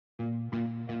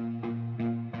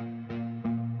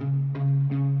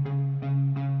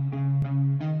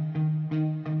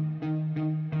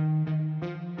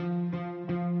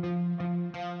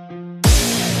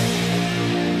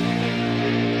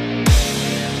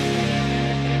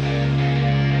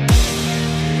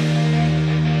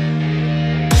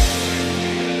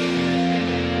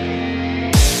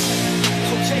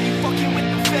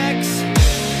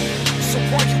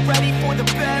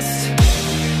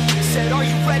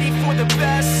ready for the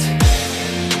best.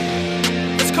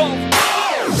 Let's go.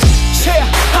 Yeah,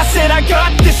 I said I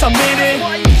got this, I'm in it.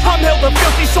 I'm hella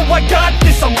filthy, so I got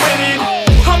this, I'm winning.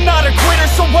 I'm not a quitter,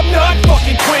 so I'm not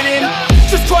fucking quitting.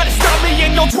 Just try to stop me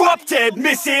and you'll drop dead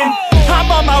missing.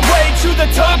 I'm on my way to the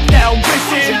top now,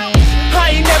 listen.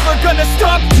 I ain't never gonna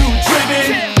stop, too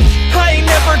driven. I ain't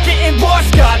never getting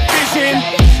lost, got vision.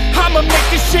 I'ma make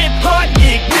this shit hot,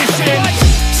 ignition.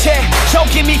 Yeah, y'all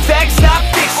give me facts, not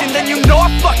fiction. Then you know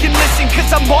I fucking listen, cause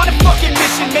I'm on a fucking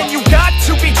mission. Man, you got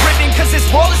to be driven, cause this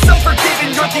world is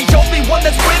unforgiving. You're the only one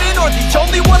that's winning, or the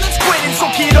only one that's quitting. So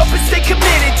get up and stay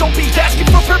committed, don't be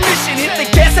asking for permission. Hit the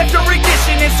gas after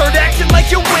ignition and start acting like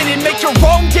you're winning. Make your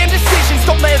own damn decisions,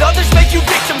 don't let others make you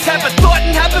victims. Have a thought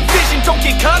and have a vision, don't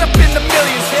get caught up in the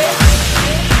millions.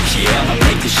 Yeah, I'ma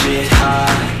make this shit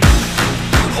hot.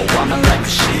 Oh, I'ma light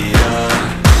the shit up.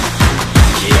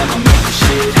 Yeah, I'ma make this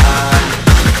shit hot.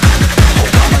 Oh,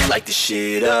 I'ma light this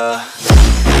shit up.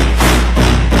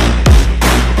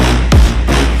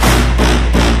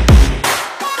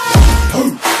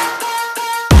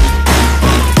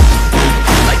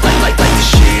 Light the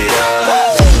shit up.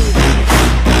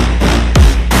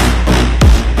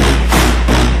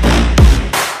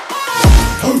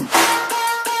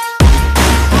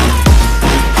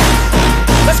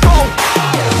 Let's go.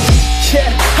 Yeah,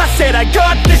 I said I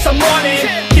got this, I'm on it.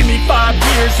 Give me 5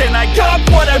 years and I got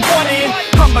what I wanted.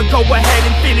 I'ma go ahead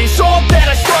and finish all that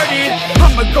I started.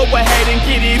 I'ma go ahead and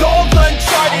get it all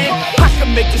uncharted. I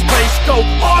can make this place go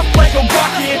off like a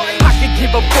rocket. I can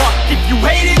give a fuck if you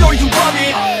hate it or you love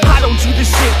it. I don't do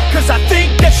this shit cause I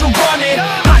think that you're on it.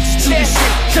 I just do this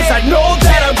shit cause I know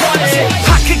that I want it.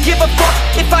 I could give a fuck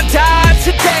if I died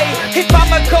today. If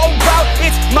I'ma go out,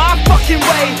 it's my fucking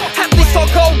way. At least I'll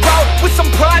go out with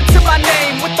some pride to my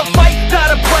name. With the fight,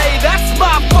 not a play, that's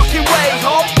my fucking way,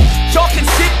 home. Y'all can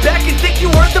sit back and think you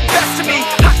heard the best of me.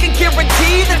 I can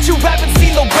guarantee that you haven't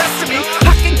seen the rest of me.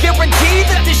 I can guarantee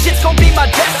that this shit's gonna be my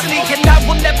destiny. And I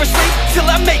will never sleep till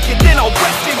I make it, then I'll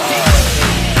rest in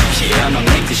peace. Yeah, I'ma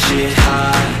make this shit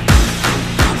hot.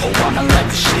 Oh, I'ma light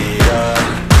the shit up.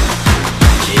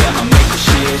 Yeah, I'ma make this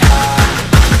shit hot.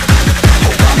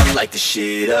 Oh, I'ma light the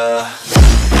shit up.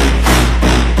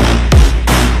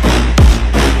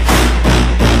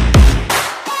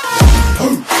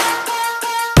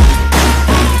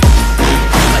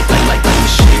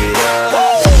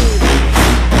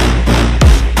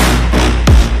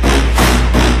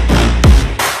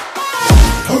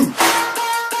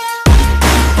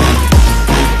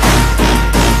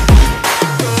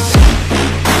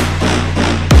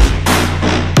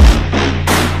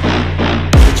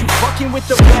 With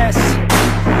the best,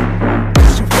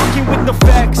 you fucking with the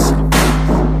facts.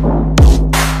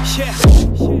 Yeah.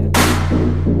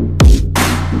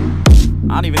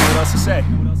 I don't even know what else to say.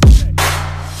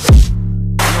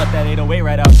 You let that 808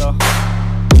 right out though.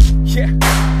 Yeah.